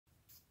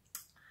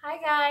Hi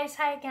guys,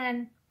 hi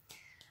again.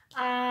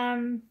 I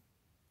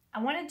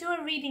want to do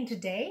a reading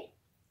today,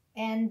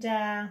 and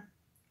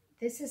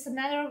this is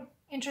another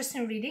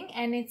interesting reading,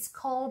 and it's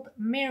called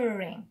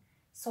Mirroring.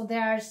 So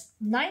there's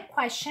 9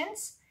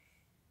 questions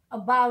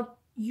about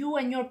you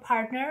and your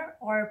partner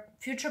or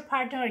future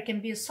partner. It can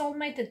be a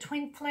soulmate, a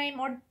twin flame,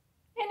 or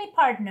any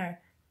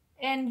partner,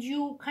 and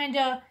you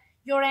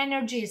your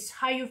energies,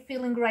 how you're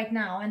feeling right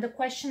now. And the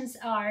questions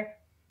are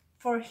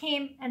for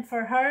him and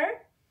for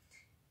her,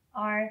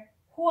 are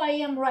who I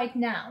am right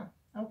now.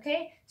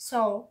 Okay,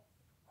 so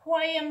who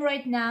I am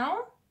right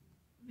now,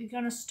 we're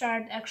gonna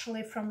start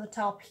actually from the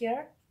top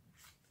here.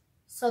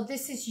 So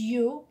this is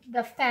you,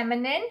 the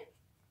feminine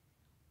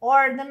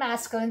or the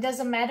masculine,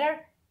 doesn't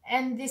matter,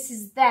 and this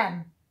is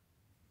them.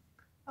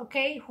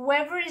 Okay,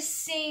 whoever is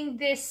seeing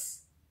this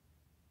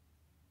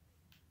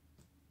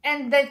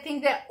and they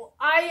think that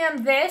I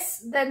am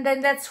this, then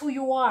that's who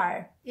you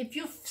are. If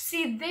you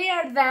see they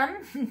are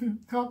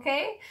them,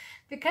 okay,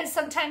 because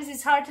sometimes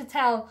it's hard to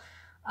tell.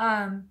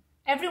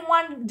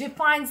 Everyone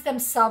defines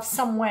themselves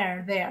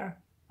somewhere there.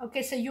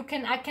 Okay, so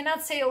I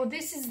cannot say, oh,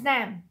 this is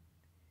them,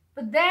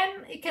 but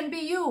them, it can be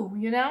you,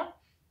 you know.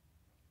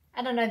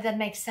 I don't know if that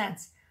makes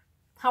sense.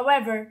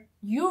 However,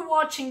 you're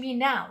watching me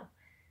now,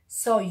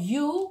 so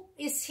you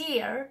is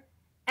here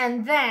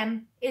and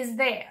them is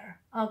there.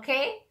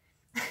 Okay.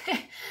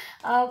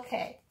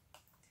 Okay,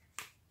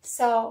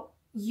 so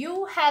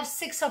you have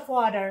 6 of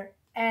water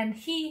and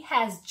he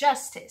has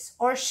justice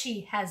or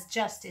she has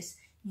justice.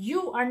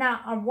 You are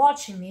now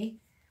watching me.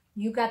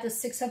 You got the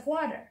 6 of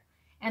water,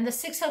 and the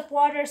 6 of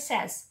water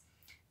says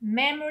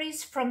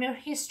memories from your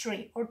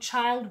history or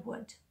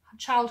childhood,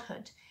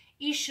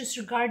 issues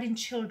regarding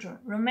children,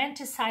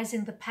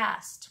 romanticizing the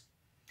past.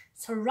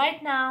 So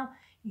right now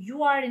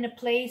you are in a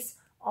place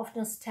of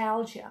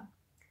nostalgia.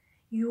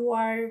 You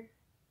are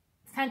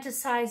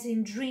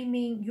fantasizing,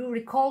 dreaming, you're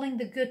recalling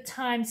the good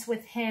times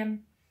with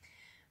him,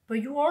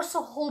 but you're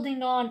also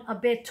holding on a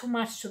bit too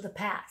much to the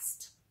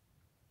past.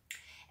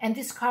 And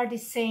this card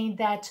is saying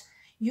that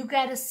you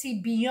got to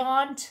see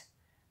beyond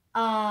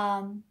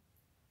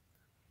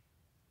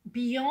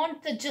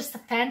just the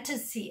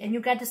fantasy, and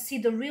you got to see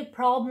the real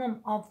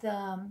problem of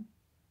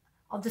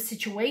the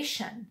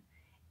situation.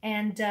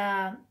 And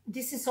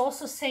this is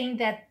also saying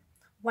that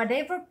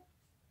whatever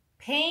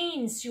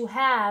pains you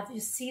have, you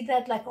see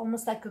that like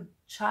almost like a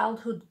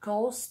childhood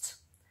ghost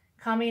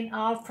coming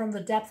out from the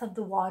depth of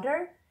the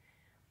water.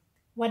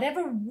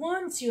 Whatever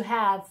wounds you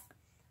have,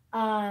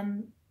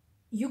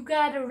 you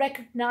got to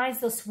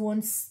recognize those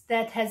wounds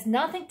that has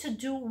nothing to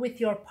do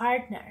with your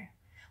partner.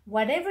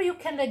 Whatever you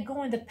can let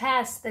go in the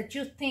past that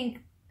you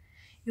think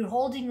you're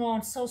holding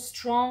on so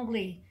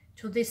strongly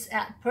to this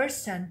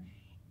person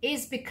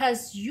is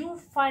because you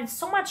find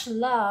so much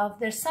love.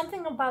 There's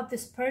something about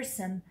this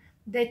person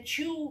that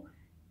you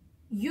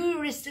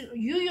used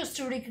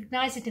to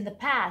recognize it in the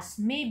past.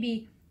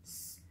 Maybe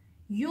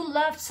you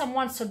loved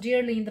someone so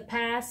dearly in the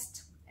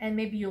past and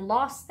maybe you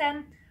lost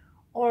them,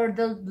 or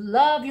the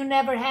love you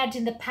never had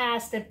in the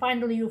past and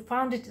finally you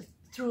found it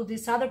through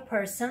this other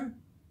person,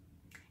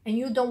 and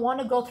you don't want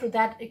to go through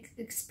that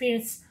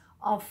experience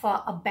of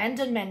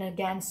abandonment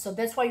again. So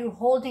that's why you're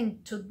holding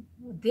to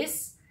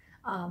this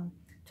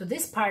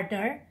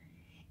partner.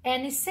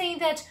 And it's saying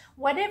that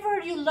whatever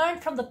you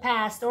learned from the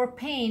past or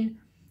pain,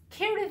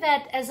 carry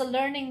that as a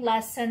learning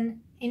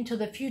lesson into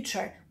the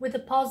future with a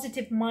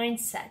positive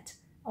mindset.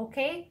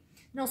 Okay?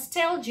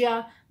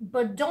 Nostalgia,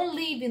 but don't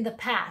live in the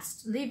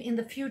past. Live in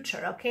the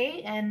future.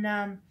 Okay?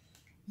 And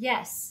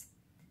yes,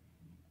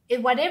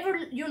 whatever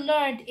you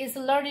learned is a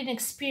learning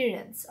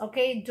experience.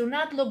 Okay? Do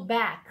not look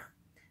back.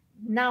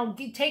 Now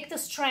take the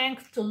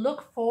strength to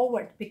look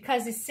forward,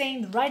 because it's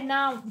saying right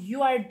now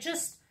you are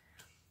just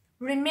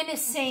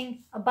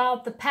reminiscing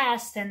about the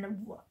past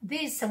and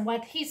this and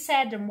what he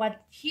said and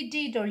what he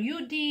did or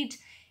you did,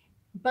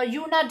 but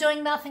you're not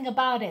doing nothing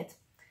about it.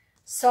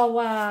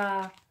 So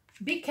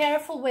be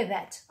careful with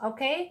that,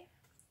 okay?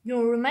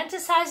 You're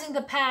romanticizing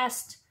the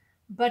past,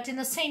 but in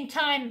the same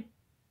time,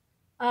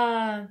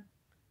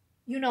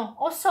 you know,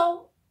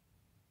 also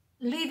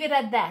leave it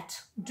at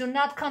that. Do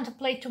not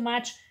contemplate too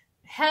much.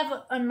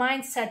 Have a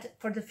mindset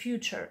for the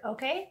future,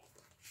 okay?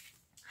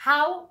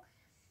 How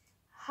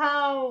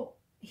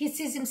he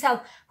sees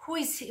himself. Who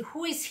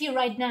is he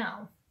right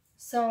now?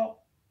 So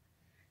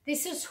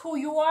this is who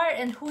you are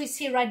and who is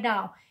he right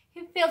now.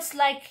 He feels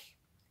like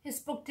he's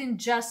booked in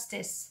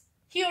justice.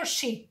 He or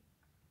she.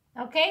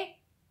 Okay?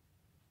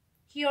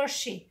 He or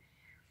she.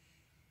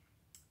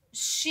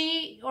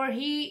 She or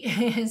he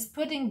is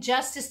putting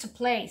justice to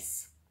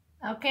place.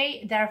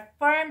 Okay? They're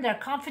firm, they're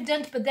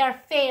confident, but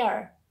they're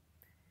fair.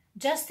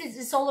 Justice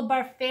is all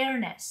about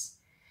fairness.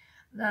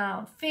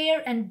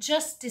 Fair and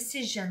just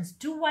decisions.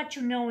 Do what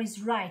you know is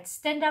right.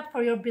 Stand up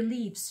for your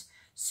beliefs.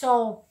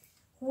 So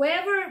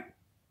whoever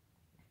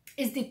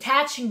is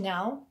detaching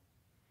now,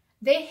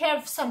 they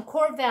have some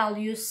core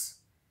values,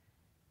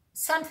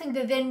 something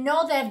that they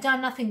know they have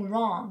done nothing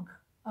wrong,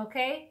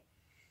 okay?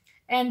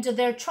 And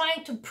they're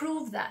trying to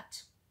prove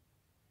that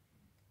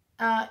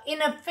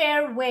in a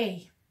fair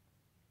way.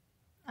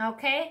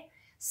 Okay,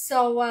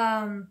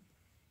 so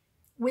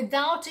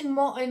without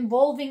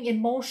involving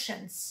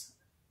emotions,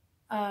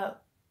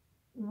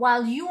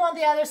 while you on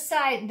the other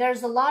side,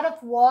 there's a lot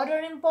of water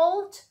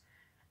involved,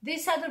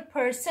 this other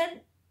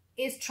person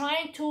is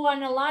trying to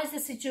analyze the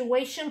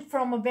situation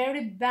from a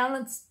very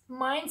balanced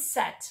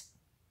mindset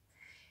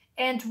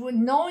and with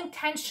no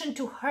intention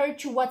to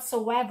hurt you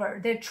whatsoever.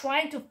 They're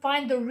trying to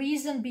find the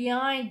reason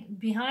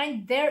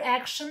behind their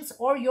actions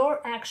or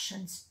your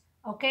actions.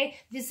 Okay,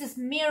 this is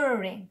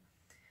mirroring.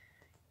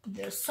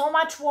 There's so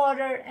much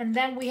water, and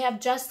then we have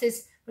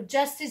justice, but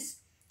justice,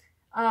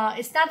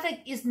 it's not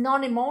like it's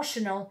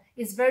non-emotional,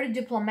 it's very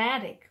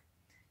diplomatic.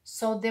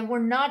 So they're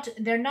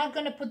not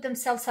going to put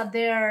themselves out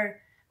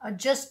there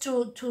just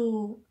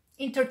to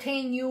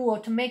entertain you or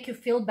to make you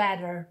feel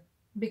better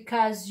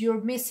because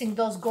you're missing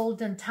those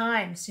golden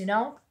times, you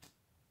know.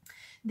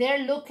 They're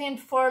looking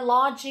for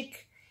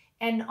logic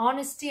and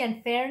honesty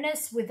and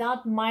fairness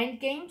without mind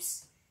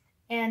games,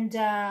 and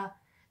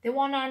they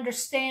want to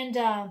understand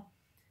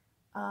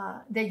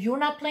that you're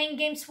not playing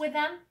games with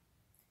them,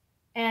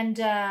 and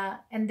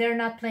they're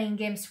not playing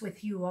games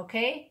with you.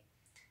 Okay,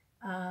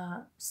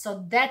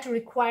 so that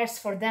requires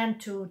for them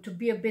to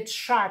be a bit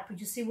sharp.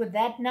 You see, with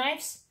that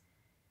knives,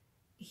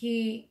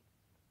 he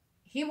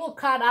will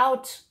cut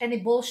out any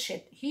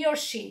bullshit. He or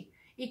she.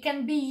 It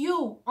can be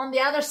you on the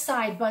other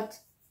side, but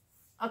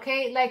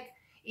okay, like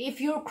if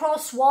you're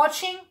cross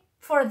watching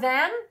for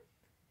them,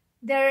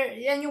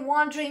 and you're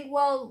wondering,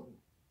 well,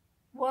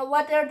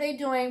 what are they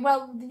doing?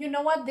 Well, you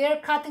know what? They're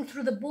cutting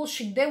through the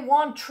bullshit. They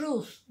want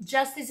truth.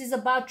 Justice is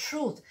about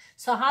truth.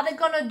 So how they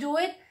gonna do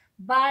it?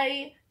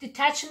 By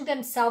detaching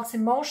themselves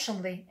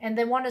emotionally, and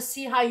they want to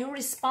see how you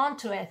respond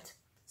to it.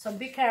 So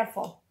be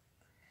careful.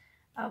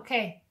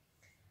 Okay,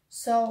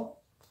 so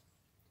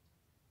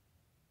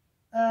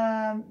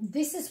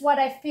this is what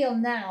I feel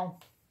now.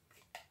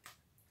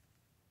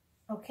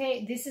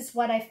 Okay, this is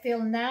what I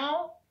feel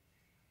now.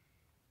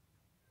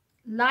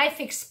 Life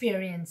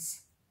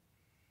experience.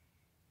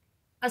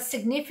 A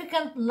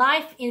significant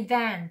life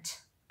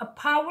event. A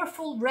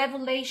powerful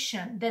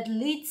revelation that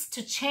leads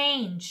to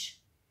change.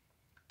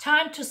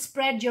 Time to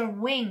spread your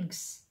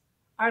wings.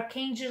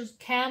 Archangel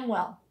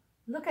Camwell.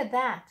 Look at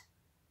that.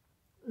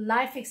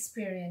 Life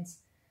experience.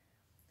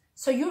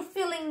 So you're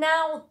feeling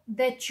now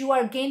that you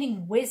are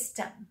gaining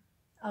wisdom.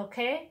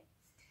 Okay?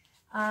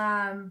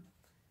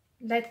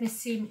 Let me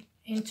see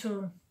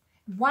into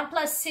 1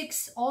 +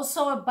 6,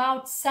 also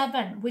about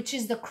 7, which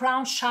is the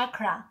crown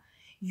chakra.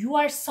 You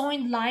are so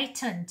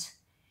enlightened.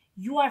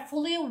 You are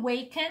fully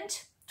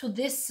awakened to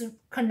this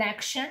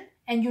connection,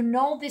 and you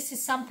know this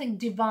is something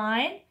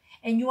divine,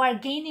 and you are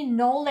gaining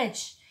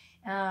knowledge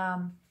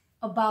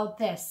about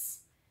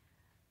this.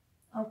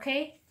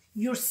 Okay?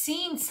 You're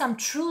seeing some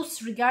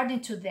truths regarding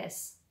to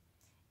this.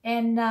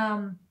 And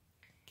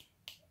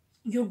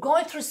you're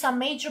going through some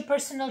major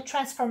personal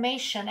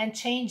transformation and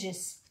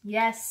changes.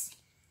 Yes.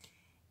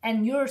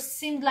 And you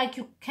seem like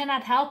you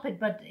cannot help it,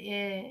 but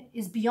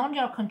it's beyond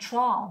your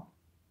control.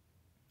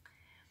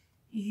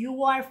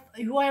 You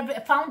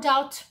have found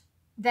out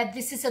that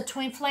this is a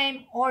twin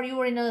flame, or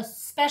you're in a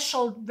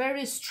special,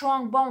 very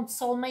strong bond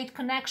soulmate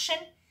connection.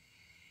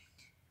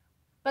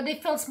 But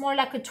it feels more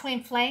like a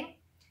twin flame.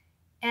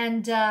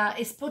 And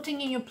it's putting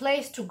in your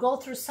place to go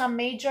through some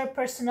major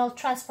personal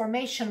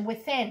transformation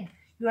within.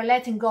 You are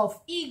letting go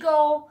of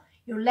ego.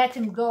 You're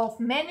letting go of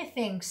many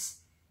things.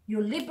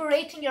 You're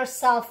liberating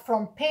yourself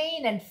from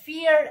pain and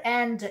fear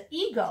and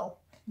ego.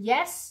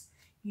 Yes,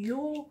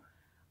 you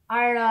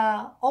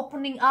are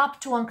opening up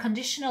to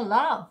unconditional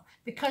love,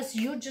 because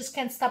you just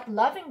can't stop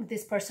loving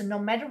this person no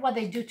matter what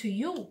they do to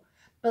you.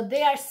 But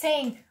they are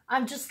saying,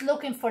 I'm just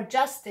looking for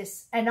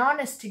justice and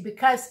honesty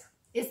because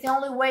it's the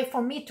only way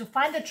for me to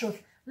find the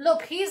truth.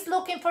 Look, he's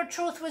looking for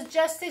truth with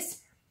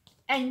justice,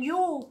 and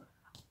you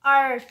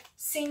are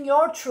seeing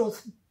your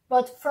truth,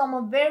 but from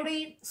a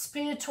very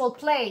spiritual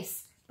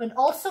place, but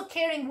also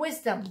carrying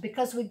wisdom,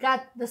 because we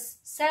got the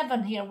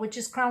 7 here, which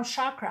is crown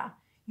chakra.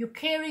 You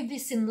carry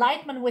this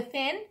enlightenment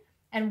within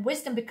and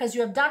wisdom because you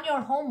have done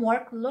your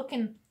homework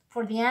looking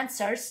for the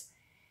answers,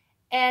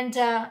 and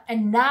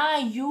now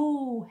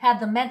you have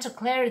the mental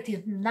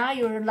clarity. Now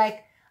you're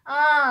like,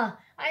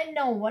 I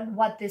know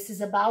what this is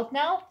about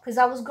now, because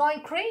I was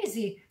going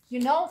crazy, you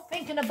know,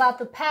 thinking about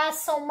the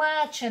past so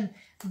much and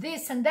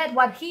this and that,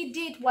 what he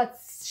did, what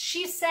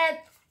she said,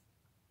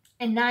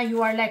 and now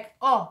you are like,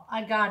 oh,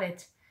 I got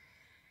it.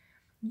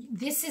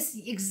 This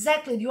is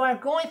exactly, you are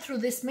going through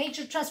this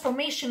major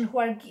transformation who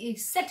are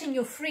setting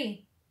you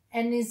free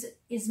and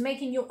is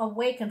making you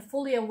awaken,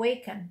 fully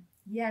awaken.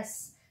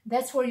 Yes,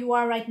 that's where you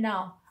are right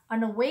now,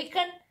 an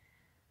awakened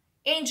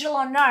angel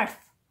on earth.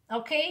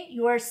 Okay,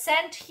 you are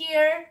sent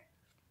here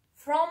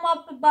from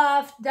up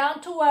above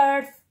down to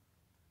earth,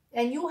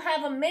 and you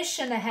have a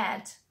mission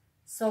ahead.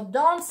 So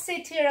don't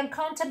sit here and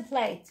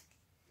contemplate,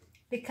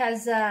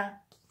 because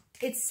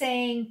it's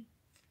saying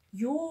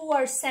you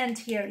are sent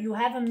here. You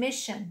have a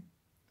mission,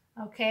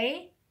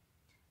 okay?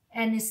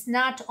 And it's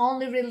not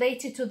only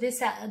related to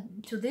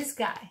this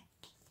guy.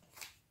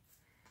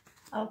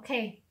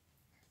 Okay.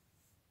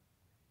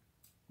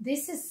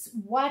 this is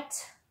what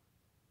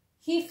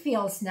he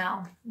feels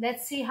now.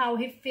 Let's see how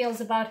he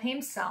feels about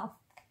himself.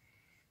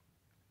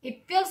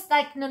 It feels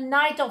like the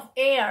Knight of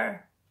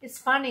Air. It's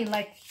funny,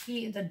 like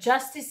the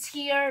Justice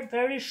here,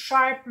 very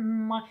sharp.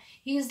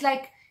 He's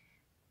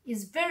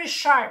very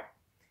sharp,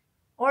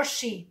 or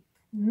she.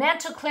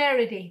 Mental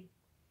clarity.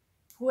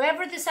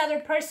 Whoever this other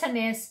person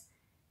is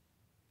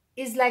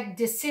like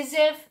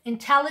decisive,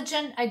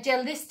 intelligent,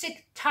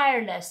 idealistic,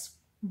 tireless.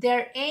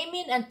 They're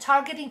aiming and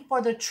targeting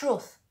for the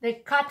truth. They're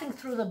cutting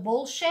through the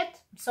bullshit.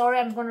 Sorry,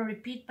 I'm going to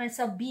repeat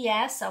myself.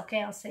 BS.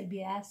 Okay, I'll say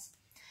BS.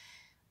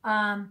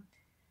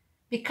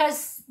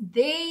 Because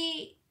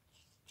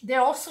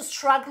they're also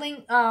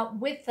struggling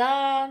with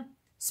the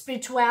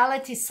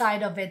spirituality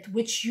side of it,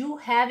 which you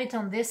have it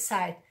on this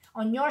side.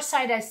 On your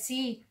side, I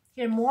see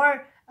here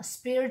more a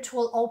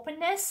spiritual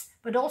openness,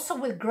 but also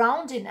with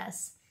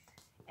groundiness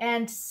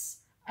and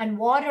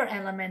water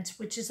element,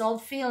 which is all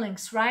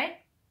feelings, right?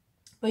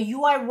 But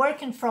you are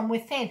working from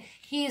within.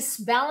 He is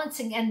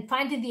balancing and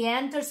finding the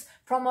answers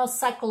from a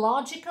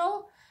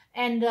psychological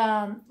and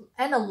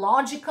a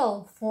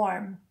logical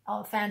form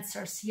of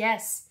answers.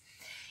 Yes.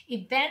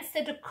 Events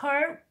that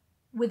occur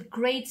with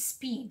great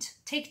speed.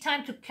 Take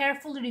time to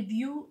carefully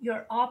review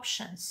your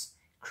options.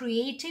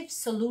 Creative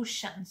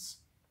solutions.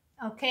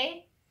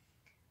 Okay?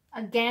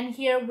 Again,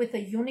 here with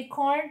a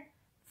unicorn,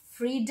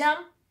 freedom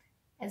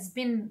has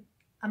been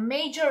a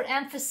major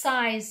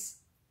emphasis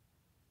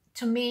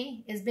to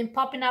me. It's been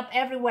popping up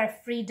everywhere,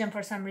 freedom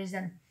for some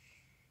reason.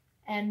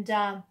 And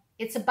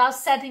it's about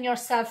setting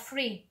yourself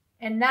free.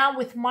 And now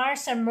with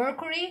Mars and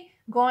Mercury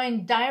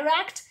going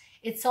direct,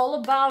 it's all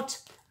about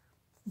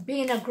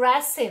being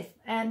aggressive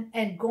and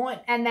going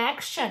and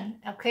action,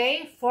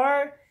 okay,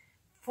 for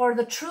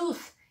the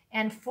truth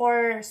and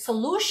for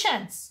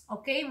solutions,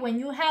 okay? When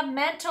you have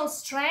mental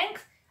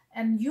strength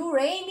and you're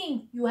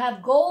aiming, you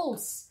have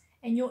goals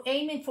and you're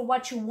aiming for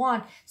what you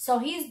want. So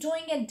he's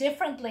doing it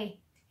differently.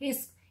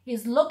 He's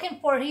looking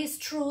for his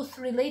truth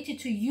related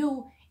to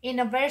you in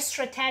a very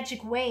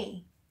strategic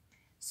way.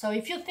 So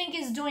if you think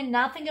he's doing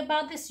nothing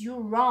about this,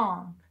 you're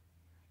wrong.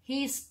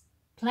 He's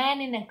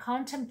planning and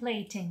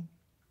contemplating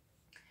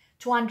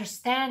to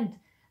understand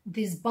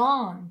this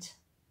bond,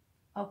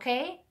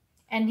 okay?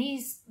 And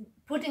he's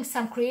putting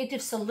some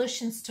creative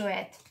solutions to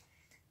it,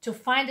 to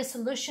find a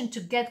solution to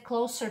get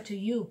closer to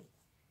you,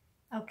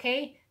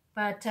 okay?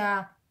 But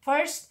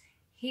first,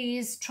 he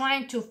is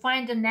trying to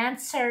find an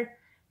answer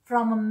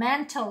from a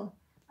mental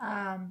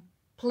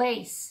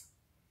place,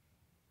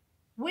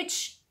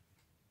 which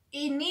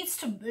it needs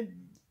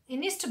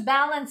to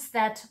balance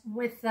that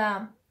with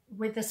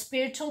the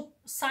spiritual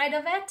side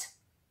of it,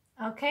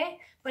 okay?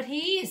 But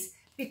he is,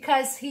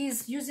 because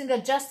he's using the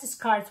Justice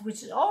cards,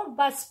 which is all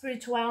about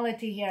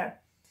spirituality here.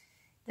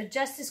 The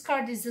Justice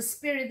card is the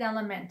spirit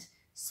element,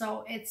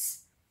 so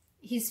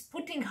he's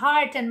putting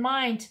heart and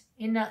mind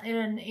in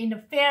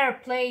a fair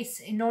place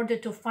in order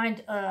to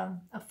find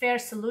a fair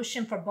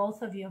solution for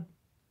both of you.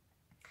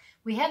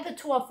 We have the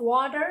Two of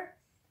Water.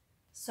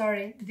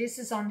 Sorry, this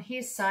is on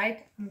his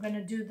side. I'm going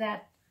to do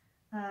that.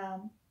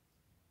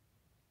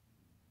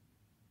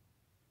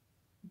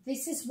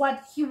 This is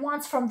what he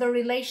wants from the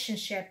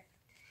relationship.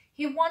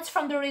 He wants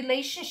from the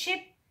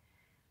relationship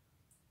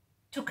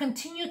to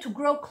continue to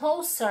grow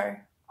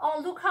closer.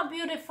 Oh, look how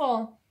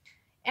beautiful.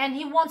 And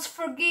he wants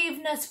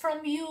forgiveness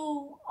from you.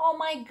 Oh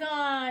my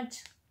God.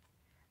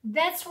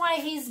 That's why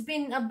he's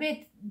been a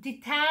bit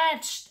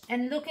detached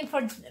and looking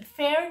for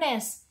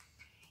fairness.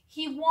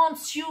 He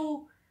wants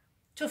you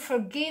to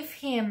forgive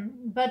him,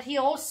 but he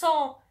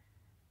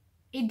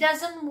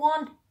doesn't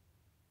want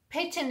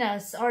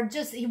pettiness, or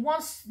just, he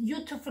wants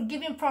you to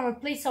forgive him from a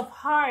place of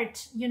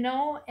heart, you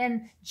know,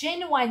 and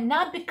genuine,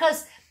 not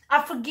because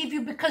I forgive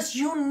you because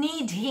you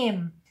need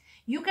him.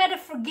 You got to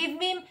forgive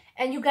him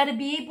and you got to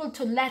be able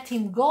to let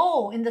him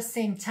go in the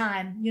same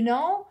time, you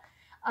know.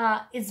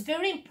 It's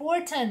very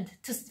important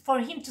for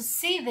him to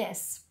see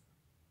this,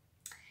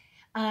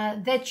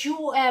 that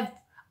you have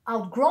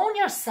outgrown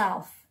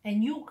yourself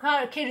and you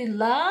carry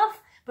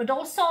love, but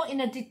also in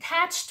a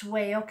detached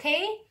way,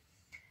 okay?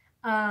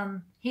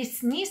 He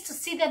needs to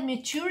see that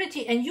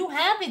maturity, and you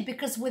have it,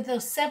 because with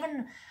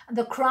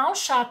the crown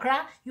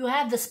chakra, you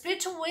have the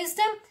spiritual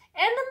wisdom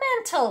and the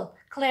mental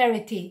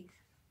clarity.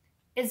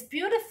 It's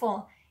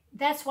beautiful.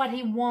 That's what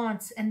he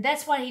wants, and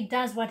that's why he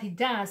does what he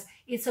does.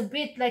 It's a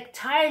bit like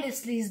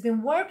tirelessly he's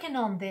been working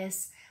on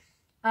this,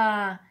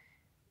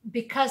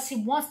 because he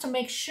wants to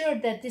make sure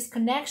that this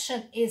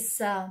connection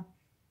is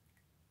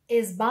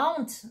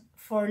bound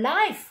for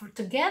life,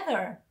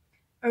 together.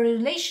 A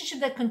relationship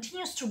that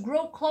continues to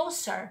grow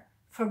closer.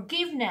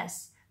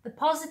 Forgiveness. The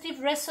positive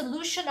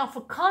resolution of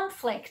a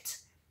conflict.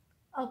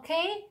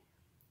 Okay?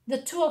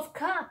 The Two of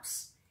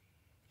Cups.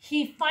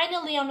 He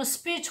finally, on a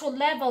spiritual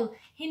level,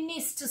 he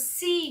needs to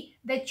see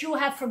that you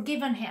have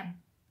forgiven him.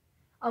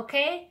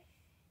 Okay?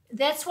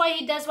 That's why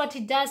he does what he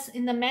does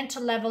in the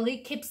mental level. He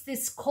keeps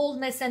this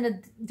coldness and a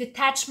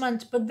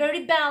detachment, but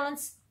very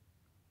balanced.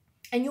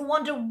 And you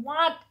wonder,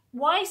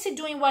 why is he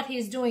doing what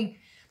he's doing?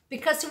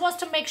 Because he wants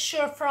to make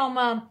sure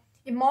from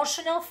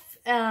emotional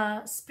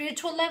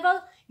spiritual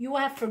level, you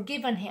have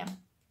forgiven him.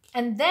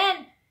 And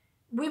then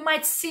we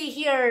might see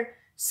here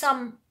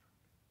some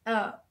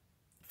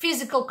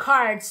physical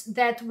cards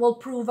that will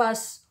prove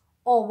us,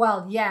 oh,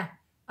 well, yeah,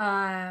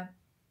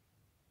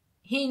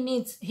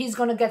 he's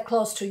going to get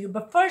close to you.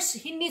 But first,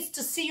 he needs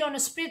to see you on a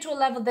spiritual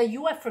level that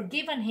you have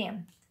forgiven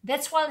him.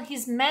 That's why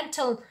his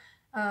mental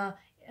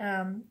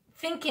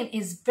thinking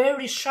is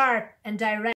very sharp and direct.